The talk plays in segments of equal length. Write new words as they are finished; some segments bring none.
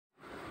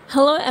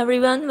Hello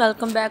everyone,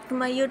 welcome back to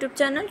my YouTube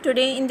channel.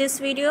 Today in this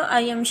video I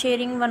am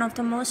sharing one of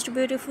the most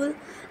beautiful,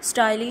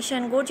 stylish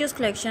and gorgeous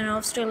collection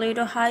of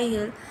stiletto high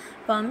heel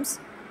pumps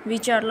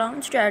which are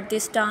launched at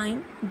this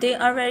time. They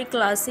are very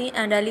classy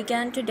and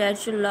elegant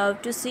that you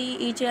love to see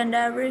each and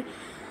every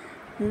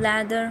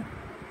leather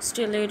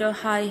stiletto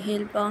high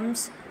heel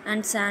pumps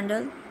and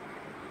sandal.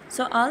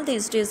 So all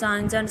these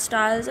designs and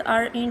styles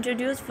are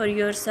introduced for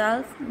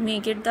yourself.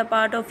 Make it the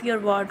part of your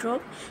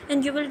wardrobe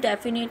and you will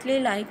definitely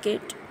like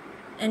it.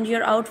 And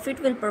your outfit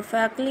will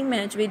perfectly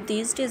match with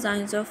these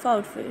designs of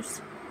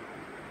outfits.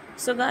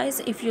 So guys,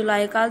 if you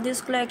like all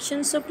these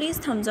collections, so please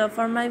thumbs up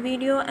for my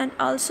video and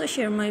also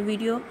share my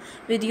video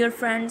with your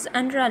friends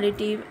and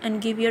relatives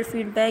and give your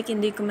feedback in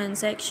the comment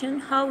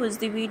section. How was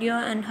the video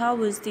and how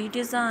was the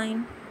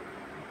design?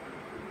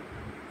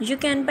 You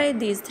can buy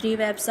these three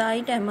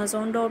websites: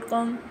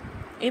 amazon.com,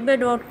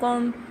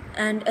 ebay.com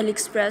and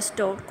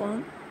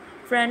aliexpress.com.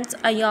 Friends,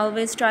 I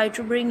always try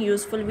to bring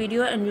useful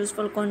video and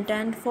useful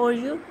content for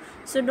you.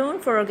 So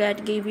don't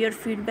forget, give your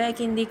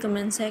feedback in the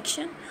comment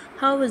section.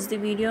 How was the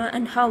video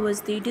and how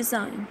was the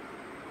design?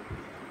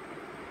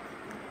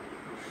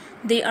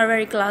 They are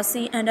very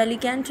classy and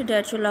elegant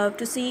that you love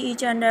to see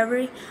each and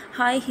every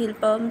high heel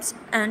pumps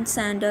and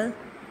sandal.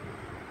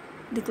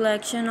 The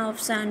collection of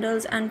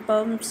sandals and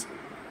pumps,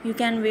 you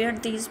can wear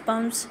these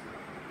pumps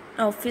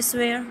office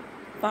wear,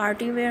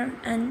 party wear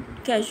and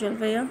casual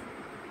wear.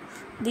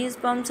 These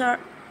pumps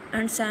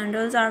and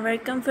sandals are very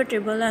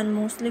comfortable and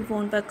mostly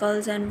worn by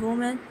girls and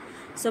women.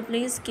 So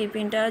please keep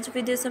in touch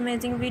with this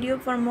amazing video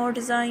for more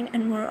design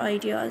and more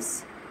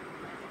ideas.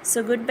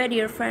 So goodbye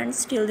dear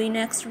friends, till the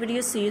next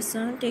video, see you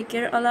soon. Take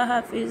care, Allah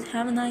Hafiz,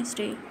 have a nice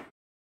day.